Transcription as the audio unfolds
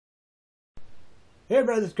Hey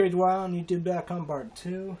everybody, this is CrazyWyatt on YouTube.com, part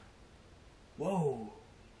 2. Whoa.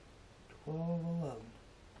 12/11.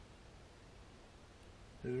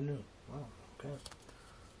 Who knew? Wow, okay.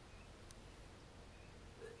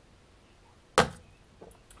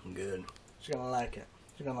 I'm good. She's gonna like it.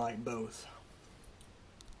 She's gonna like both.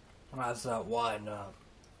 That's not why not.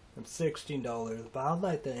 It's $16, but I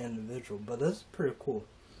like the individual, but this is pretty cool.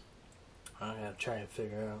 I gotta try and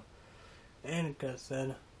figure out. And like I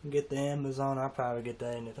said, get the Amazon, I'll probably get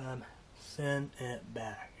that anytime. Send it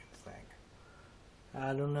back. It's like,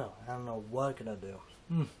 I don't know what can I do.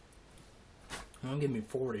 Don't give me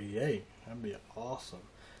 48. That'd be awesome.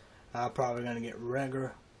 I'm probably gonna get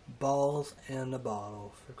regular balls in the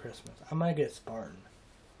bottle for Christmas. I might get Spartan.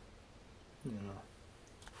 You know.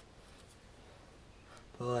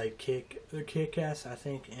 But like the Kick-Ass, I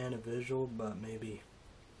think individual, but maybe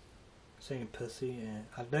saying pussy, and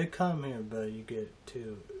they come here, but you get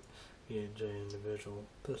two, you get individual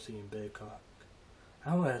pussy and big cock.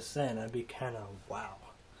 I was saying that'd be kind of wow.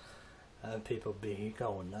 People be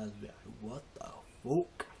going nuts, be like, what the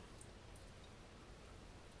fuck?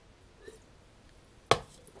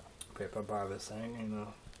 People probably saying, you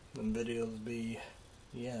know, them videos be,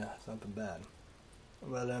 yeah, something bad.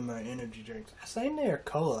 But them are energy drinks. I say they're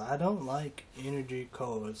cola. I don't like energy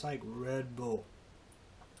cola. It's like Red Bull.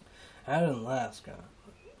 I didn't last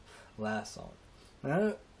song.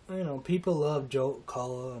 You know, people love Jolt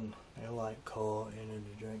Cola and they like cola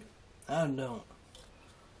energy drink. I don't.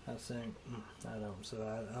 I think I don't. So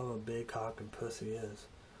I know a big cock and pussy is.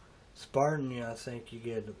 Spartan, yeah, I think you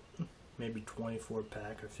get maybe 24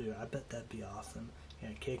 pack or few. I bet that'd be awesome.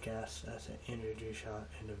 Yeah, Kick-Ass, that's an energy shot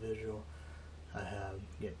individual. I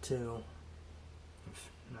get 2.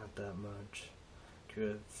 Not that much.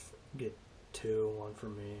 Could get 2, 1 for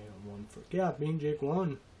me, and 1 for Bean Jake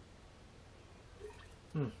 1.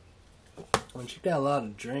 When she got a lot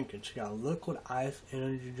of drinking, she got liquid ice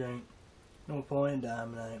energy drink, Napoleon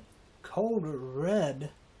Dynamite, Cold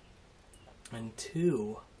Red, and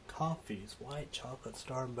 2 coffees, white chocolate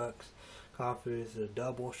Starbucks coffees, a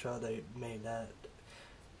double shot. They made that,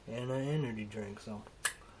 and an energy drink. So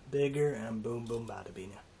bigger and boom boom bada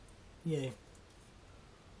bing. Yay.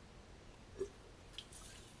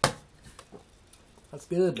 That's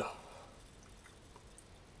good.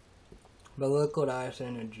 But liquid ice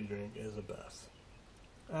energy drink is the best.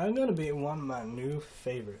 I'm gonna be one of my new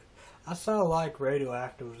favorite. I saw like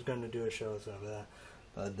Radioactive was gonna do a show of that,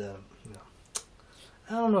 but no,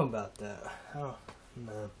 I don't know about that. I don't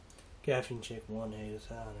know. Caffeine Chick 1 is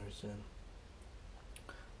I don't understand.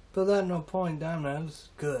 But that no point down there, that's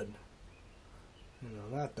good. You know,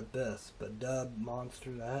 not the best, but Dub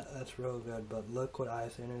Monster, that's real good. But liquid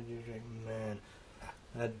ice energy drink, man,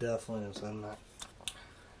 that definitely is. I'm not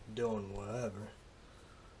doing whatever.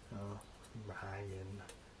 Bragging,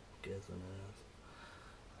 kissing ass.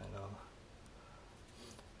 I know.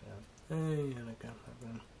 Yeah. Hey, and I got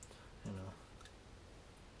nothing. You know.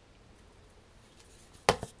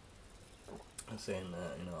 I'm saying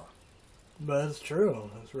that, you know. But it's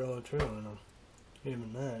true. It's really true, you know.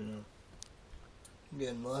 Even that, you know. I'm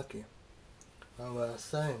getting lucky. That's what I was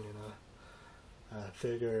saying, you know. I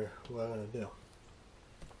figure what I'm gonna do.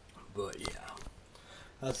 But yeah.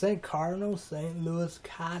 I think Cardinals, St. Louis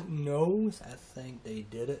Cardinals, I think they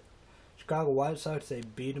did it. Chicago White Sox, they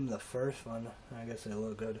beat them the first one. I guess they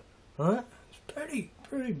look good. Huh? It's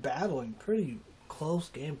pretty battling, pretty close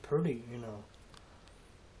game, pretty, you know.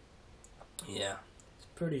 Yeah. It's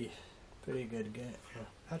pretty good game. Yeah.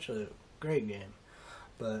 Actually, a great game.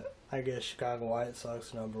 But I guess Chicago White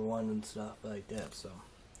Sox #1 and stuff like that. So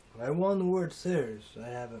I won the World Series. I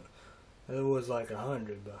haven't. It was like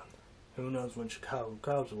 100, but who knows when Chicago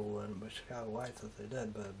Cubs will win? But Chicago White Sox they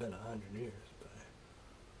did. But it's been 100 years.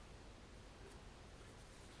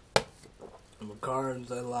 But and the Cards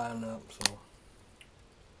they line up.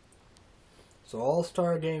 So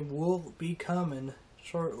All-Star game will be coming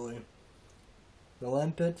shortly. The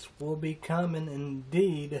Olympics will be coming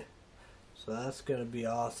indeed. So that's going to be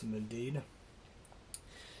awesome indeed.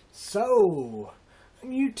 So,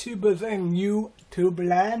 YouTubers and YouTube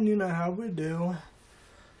land, you know how we do.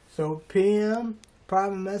 So, PM,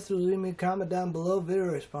 private message, leave me a comment down below,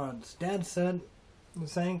 video response. Dad said,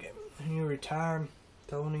 thank you retire,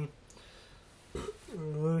 Tony.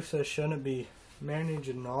 Lou says, shouldn't be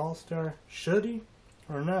managing an All-Star. Should he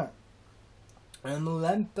or not? And the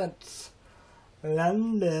Olympics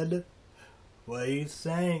landed. What do you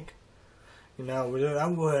think? You know, I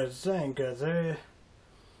was saying, because you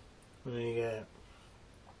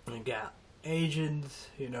got Asians,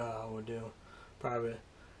 you know how we do. Probably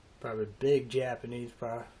big Japanese,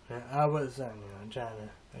 probably. I was saying, you know,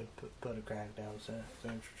 They put a crackdown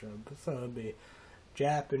censorship. So it'll be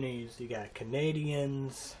Japanese. You got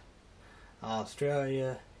Canadians,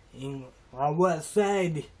 Australia, England. On what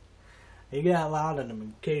side? You got a lot of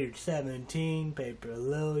them. Cage 17, Paper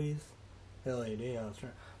Lilies, LED,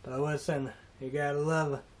 Australia. But I was saying, you gotta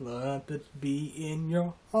love it be in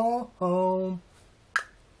your home.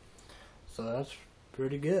 So that's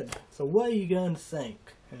pretty good. So what are you gonna think?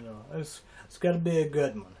 You know, it's gotta be a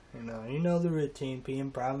good one. You know the routine.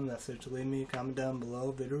 PM problem message. Leave me a comment down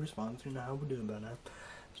below. Video response. You know how we do about that.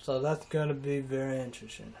 So that's gonna be very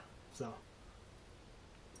interesting. So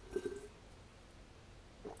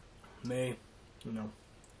me, you know,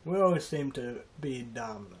 we always seem to be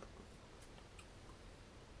dominant.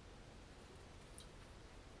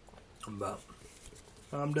 But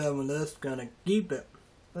I'm done with this. Gonna keep it.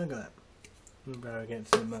 Look at that. You probably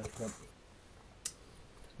can't see much, but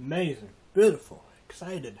amazing, beautiful,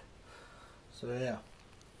 excited. So yeah.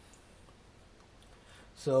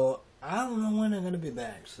 So I don't know when I'm gonna be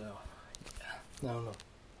back. So yeah, I don't know.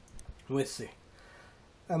 We'll see.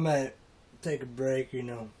 I might take a break. You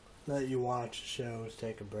know, let you watch the shows.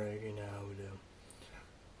 Take a break. You know how we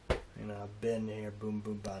do. You know, I've been here. Boom,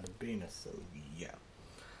 boom, bada, bina. So yeah.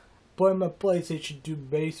 Play my PlayStation 2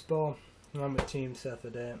 baseball. I'm a team set for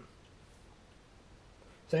that.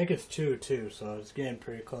 I think it's 2-2, so it's getting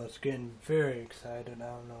pretty close. Getting very excited. I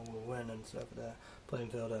don't know, we'll win and stuff like that. Playing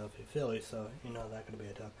Philadelphia Phillies, so you know that could be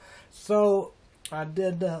a tough. So I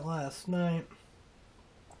did that last night.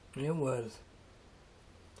 It was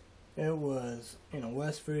you know,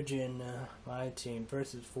 West Virginia, my team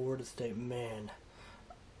versus Florida State. Man,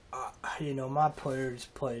 you know, my players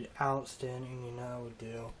played outstanding. You know, we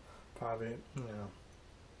do probably, you know.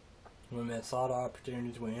 We missed a lot of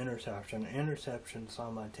opportunities with interceptions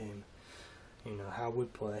on my team. You know, how we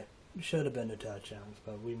play. Should have been the touchdowns,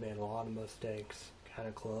 but we made a lot of mistakes. Kind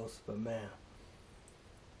of close, but man.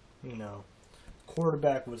 You know,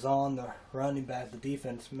 quarterback was on, the running back, the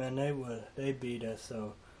defense, man, they beat us.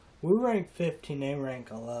 So we ranked 15, they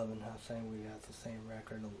ranked 11. I'm saying we got the same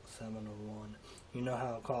record, 7-1. You know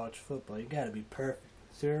how college football, you got to be perfect.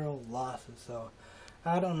 0 losses, so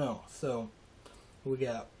I don't know. So we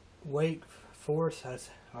got Wake Forest. I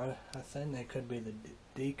think they could be the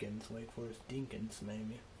Deacons, Wake Forest Deacons,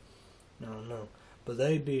 maybe. I don't know, but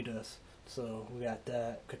they beat us. So we got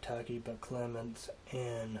that. Kentucky, but Clements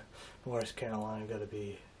and North Carolina got to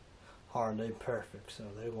be hard. They perfect, so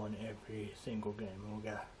they won every single game. And we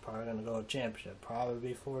got probably gonna go to championship.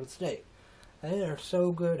 Probably Florida State. They are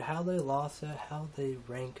so good. How they lost that? How they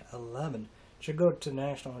rank 11? Should go to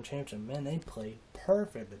national championship. Man, they played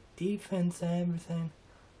perfect. The defense and everything.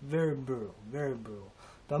 Very brutal, very brutal.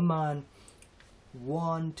 But mine,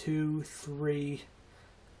 1, 2, 3,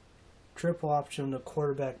 triple option, the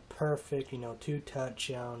quarterback perfect, you know, 2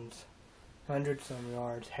 touchdowns, 100-some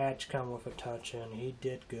yards. Hatch come with a touchdown. He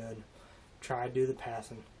did good. Tried to do the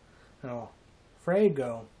passing. Now,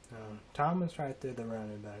 Frago, Thomas right there, the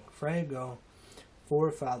running back. Frago, 4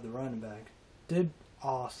 or 5, the running back. Did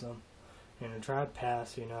awesome. You know, tried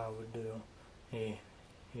pass, you know, I would do. He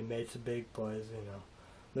made some big plays, you know.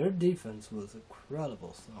 Their defense was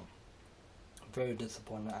incredible, so I'm very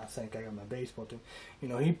disappointed. I think I got my baseball team. You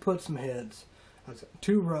know, he put some hits.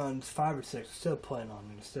 2 runs, 5 or 6, still playing on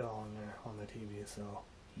it, still on there on the TV, so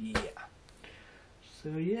yeah. So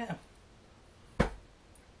yeah.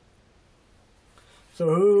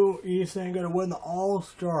 So who you think gonna win the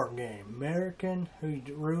All-Star game? American? Who's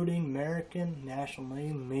rooting? American? National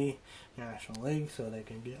League? Me? National League, so they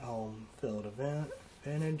can get home field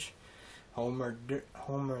advantage. Homer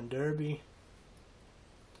and Derby.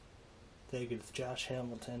 I think it's Josh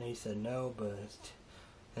Hamilton. He said no, but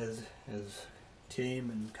his team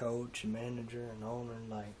and coach and manager and owner,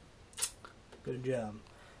 like, good job.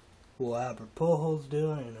 Will Albert Pujols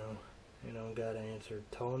doing? You know, got to answer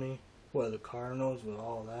Tony. Well, the Cardinals with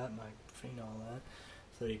all that, Mike, you know, all that.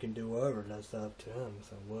 So he can do whatever. That's up to him.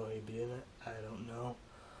 So will he be in it? I don't know.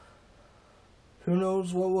 Who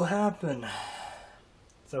knows what will happen?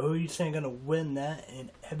 So who you think gonna win that and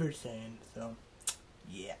everything? So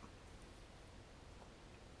yeah.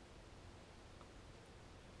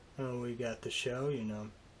 And we got the show, you know.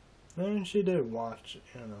 And she did watch it,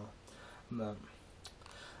 you know.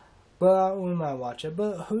 But we might watch it.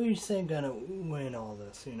 But who you think gonna win all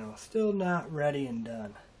this? You know, still not ready and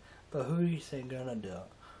done. But who you think gonna do it?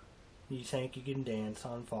 You think you can dance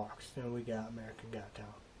on Fox? Then we got American Got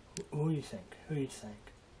Talent. Who do you think? Who do you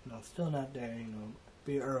think? You know, still not there. You know.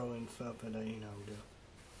 Be early and stuff, but you know, do.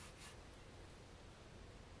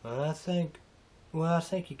 Well, I think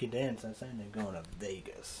you can dance. I think they're going to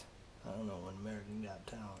Vegas. I don't know when American Got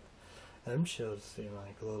Talent. Them shows seem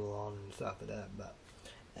like a little on and stuff of that, but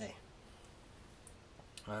hey,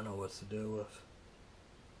 I know what to do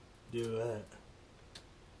that.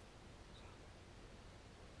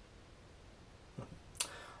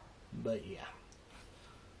 But yeah.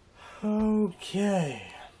 Okay.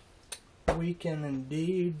 Weekend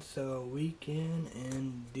indeed, so weekend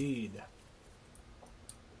indeed.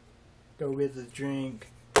 Go get the drink.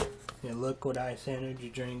 Yeah, liquid ice energy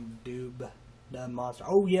drink, that monster.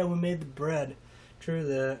 Oh yeah, we made the bread. True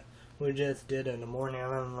that. We just did it in the morning.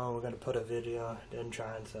 I don't know, we're gonna put a video. Didn't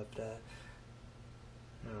try and stuff that.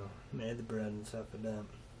 No, made the bread and stuff like that.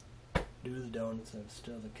 Do the donuts and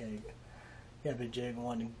still the cake. Gotta be Jake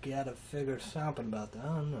wanting to gotta figure something about that.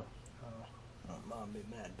 I don't know. Mom be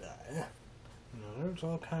mad about it. You know, there's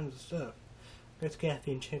all kinds of stuff. This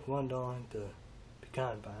caffeine chick one don't like to be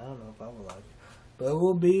kind of. I don't know if I would like it. But it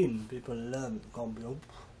will be, and people love it. Gonna be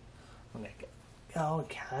like all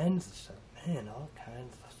kinds of stuff. Man, all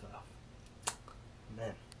kinds of stuff.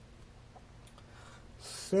 Man.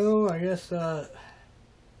 So I guess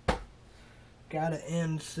gotta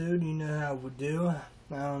end soon, you know how we do. I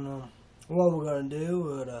don't know what we're gonna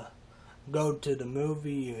do, but go to the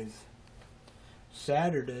movies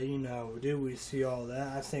Saturday, you know how we do. We see all that.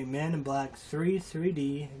 I think Man in Black 3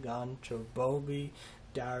 3D gone to Bobby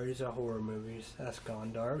Diaries of Horror Movies. That's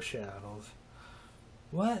gone. Dark Shadows.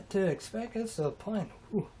 What to expect? It's a plane.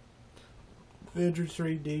 Vidger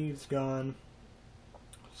 3D is gone.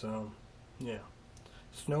 So, yeah.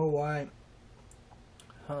 Snow White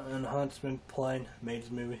and Huntsman plane.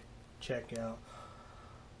 Amazing movie. Check out.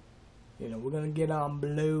 You know, we're gonna get on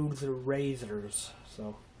Blues Razors.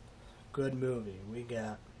 So, good movie.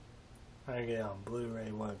 I get on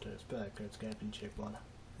Blu-ray. What to expect? It's Captain Chick one.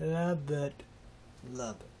 Love it.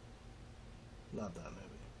 Love it. Love that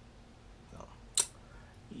movie. So,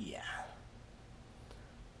 yeah.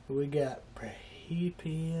 We got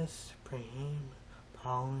Prehipius,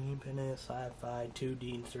 Pauline, Sci-Fi,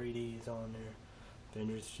 2D and 3Ds on there.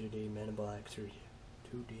 Avengers 2D, Men in Black 3D,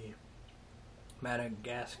 2D.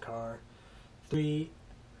 Madagascar 3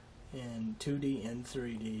 and 2D and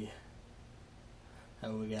 3D.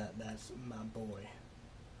 And we got, that's my boy,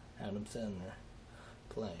 Adam Sandler,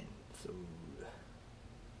 playing. So,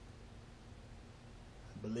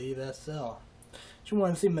 I believe that's all. She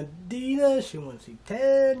want to see Medina, she want to see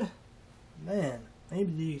Ted. Man,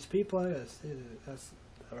 maybe these people, I gotta say that that's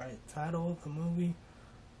the right title of the movie.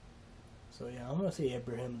 So yeah, I'm gonna see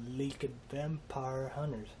Abraham Lincoln Vampire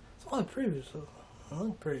Hunters. It's only previous, so it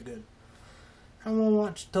looked pretty good. I'm gonna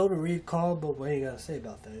watch Total Recall, but what you gotta say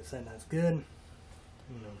about that? He said that's good.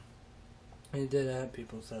 You know, he did that.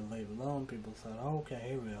 People said leave it alone. People said okay,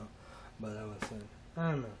 here we go. But I was saying,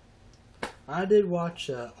 I don't know. I did watch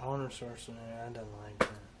Honor Schwarzenegger. I didn't like that.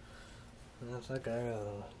 And it's like I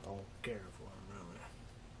don't care for him really.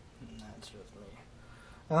 And that's just me.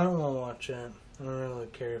 I don't want to watch that. I don't really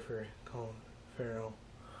care for Colin Farrell.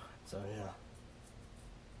 So yeah.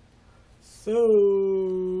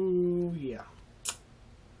 So yeah.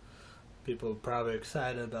 People are probably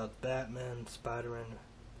excited about Batman, Spider-Man.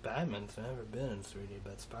 Batman's never been in 3D,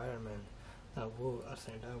 but Spider-Man, I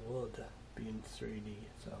think that would be in 3D.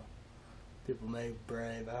 So people make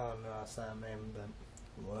brave. I don't know outside man, but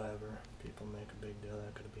whatever. People make a big deal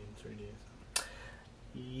that could have been in 3D. So.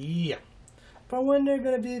 Yeah. But when they're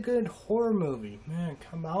gonna be a good horror movie, man,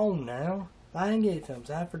 come on now. Lionsgate Films,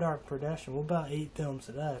 After Dark Production. What about 8 films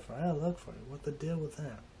today? For I look for it. What's the deal with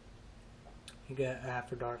that? You got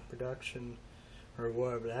After Dark Production, or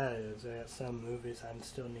whatever that is. They got some movies I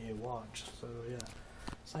still need to watch. So yeah,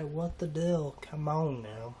 it's like what the deal? Come on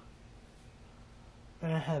now.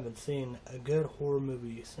 I haven't seen a good horror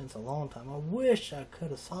movie since a long time. I wish I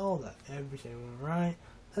could have saw that. Everything went right.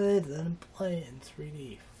 They didn't play it in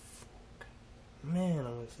 3D. Fuck. Man, I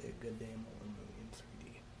want to see a good damn horror movie in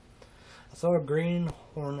 3D. I saw a Green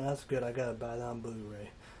Hornet. That's good. I gotta buy that on Blu-ray.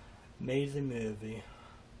 Amazing movie.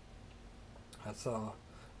 I saw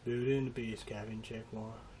Beauty and the Beast, Cabin Chick 1,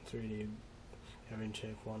 3D, Cabin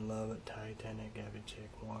Chick 1, love it. Titanic, Cabin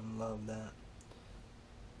Chick 1, love that.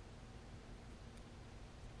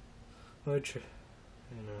 Which,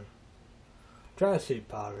 you know, try to see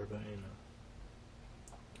Potter, but you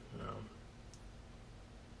know,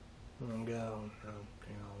 go,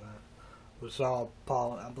 all that. We saw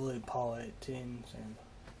Paul, I believe Paul 18, and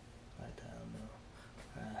I don't know.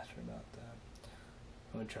 I asked her about that.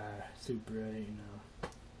 I'll try Super 8, you know,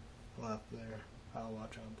 left there. I'll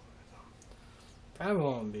watch on Blu-ray. Probably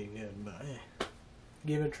won't be good, but hey,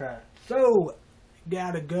 give it a try. So,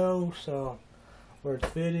 gotta go, so, for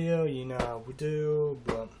this video, you know how we do,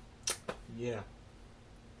 but, yeah.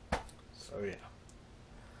 So, yeah.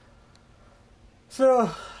 So,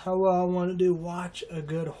 what I want to do, watch a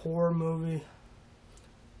good horror movie.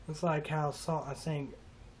 It's like how Saw, I think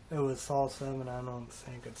it was Saw 7, I don't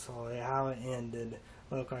think it's Saw 8, how it ended.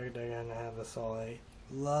 Looked like they're going to have a Saw 8.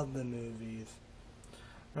 Love the movies.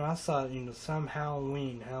 And I thought, some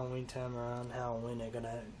Halloween time around Halloween, they're going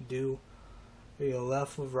to do,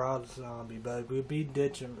 left with Rob Zombie, but it would be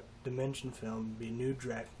Dimension film, be new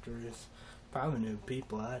directors, probably new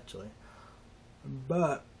people actually.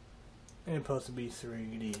 But it's supposed to be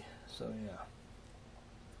 3D, so yeah.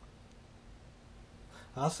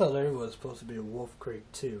 I thought there was supposed to be a Wolf Creek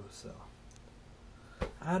too, so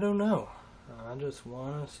I don't know. I just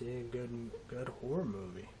want to see a good horror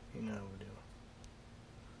movie. We do.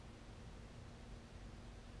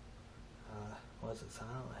 What's it,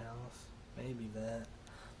 Silent House? Maybe that.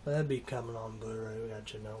 But that'd be coming on Blu-ray. We got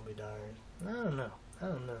Chernobyl Diaries. I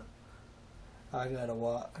don't know. I gotta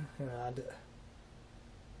watch.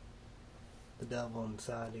 The Devil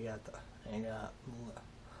Inside. You got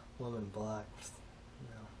Woman Black.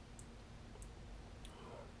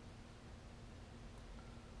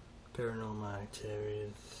 Paranormal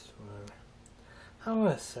Activities. Whatever. How am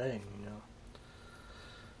I saying?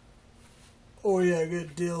 Oh yeah,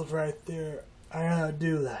 good deals right there. I gotta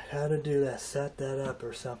do that. Set that up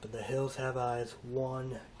or something. The Hills Have Eyes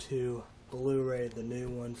 1, 2, Blu-ray, the new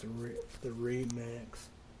ones, the remix.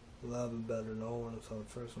 Love it better than the old one. So the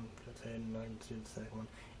first one, I can see the second one.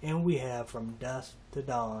 And we have From Dusk to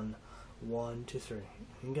Dawn 1 to 3.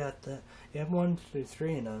 You got that? You have 1 to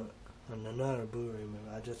 3 and another Blu-ray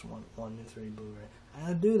movie. I just want 1 to 3 Blu-ray. I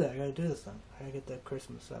gotta do that. I gotta do this thing. I gotta get that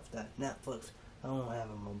Christmas stuff. That Netflix. I don't have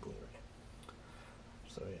them on Blu-ray.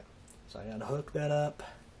 So yeah. So I gotta hook that up.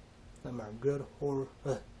 Them are good horror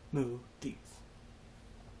movies.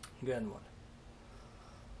 Good one.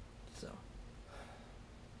 So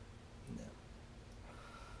yeah.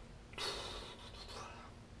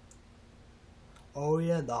 Oh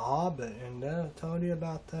yeah, The Hobbit, and I told you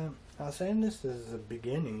about that. I was saying this is the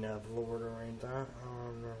beginning of Lord of the Rings. I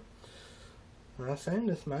don't know. I was saying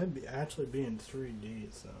this might actually be in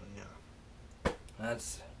 3D. So yeah,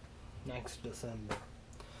 that's next December.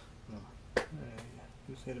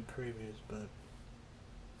 You see the previews, but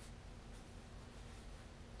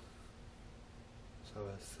so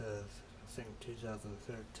it says, I think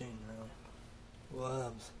 2013 really.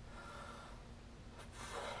 Loves.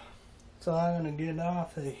 So I'm gonna get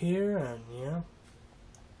off of here and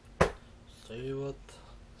see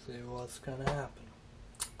what's gonna happen.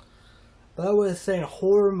 But I was saying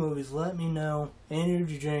horror movies. Let me know.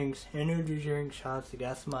 Energy drink shots. You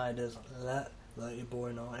got some ideas. Let your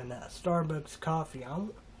boy know. And that Starbucks coffee, I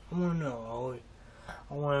want to know.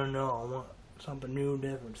 I want to know. I want something new,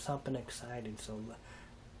 different, something exciting. So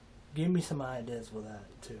give me some ideas with that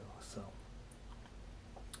too.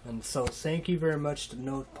 So thank you very much to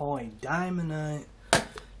Napoleon Dynamite,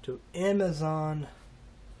 to Amazon.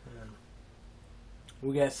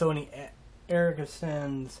 We got Sony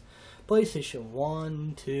Ericsson's PlayStation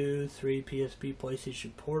 1, 2, 3, PSP,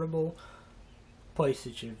 PlayStation Portable,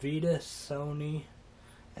 PlayStation Vita, Sony,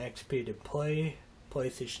 XP to Play,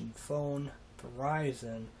 PlayStation Phone,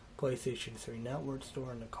 Verizon, PlayStation 3 Network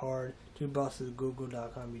Store, and the card, 2 buses,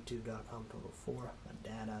 Google.com, YouTube.com, total 4. My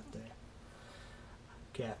dad out there.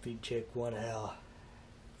 Caffeine chick, one hell.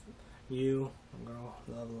 You, girl,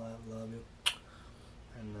 love you.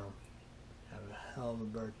 And have a hell of a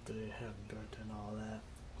birthday, and all that.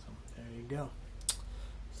 So there you go.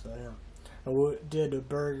 So yeah. I did a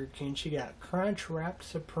Burger King. She got crunch wrapped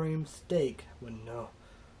supreme steak with no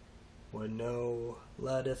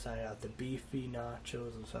lettuce. I got the beefy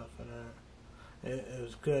nachos and stuff like that. It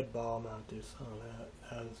was good bomb out there. So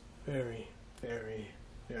that was very, very,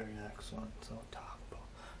 very excellent. So topical.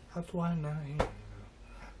 That's why I'm not here.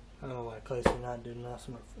 I don't know why Clay not doing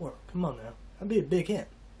nothing before. Come on now. That'd be a big hit.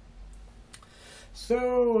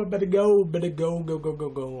 So I better go.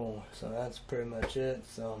 So that's pretty much it.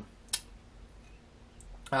 So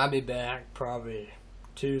I'll be back probably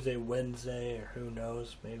Tuesday, Wednesday, or who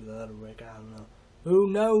knows, maybe the other week, I don't know. Who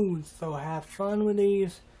knows? So have fun with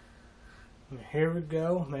these. And here we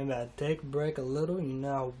go. Maybe I'll take a break a little,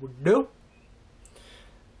 how we do.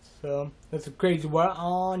 So, it's a CrazyWyatt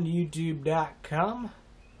on YouTube.com.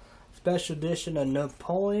 Special edition of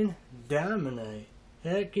Napoleon Dynamite.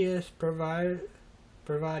 Heck yes, provide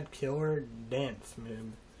killer dance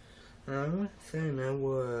move. I'm saying that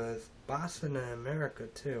was Boston in America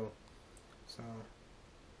too. So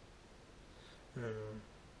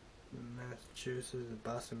Massachusetts,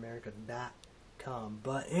 BostonAmerica.com.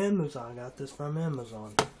 But Amazon, got this from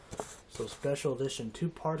Amazon. So special edition, 2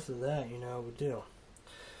 parts of that, we do.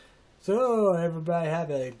 So everybody have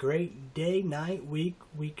a great day, night, week,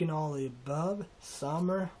 weekend, all the above.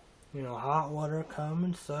 Summer, hot water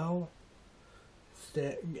coming, so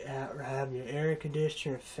have your air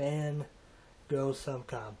conditioner, fan, go some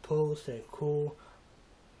kind of pool, stay cool,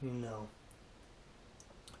 So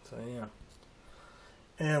yeah,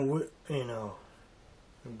 and the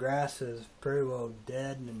grass is pretty well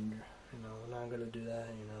dead, and we're not gonna do that,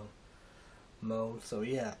 mow. So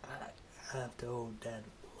yeah, I have to owe Dad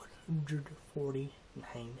 $149.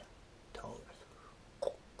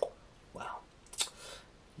 Wow.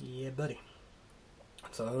 Yeah, buddy.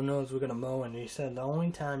 So who knows, we're gonna mow, and he said the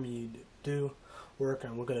only time you do work,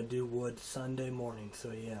 and we're gonna do wood Sunday morning.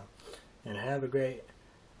 So yeah, and have a great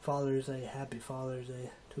Father's Day. Happy Father's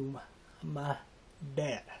Day to my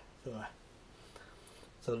dad.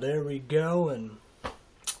 So there we go, and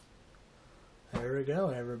there we go,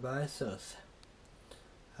 everybody. So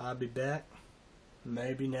I'll be back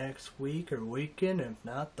maybe next week or weekend, if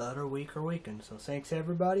not the other week or weekend. So thanks,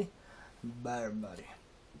 everybody. Bye, everybody.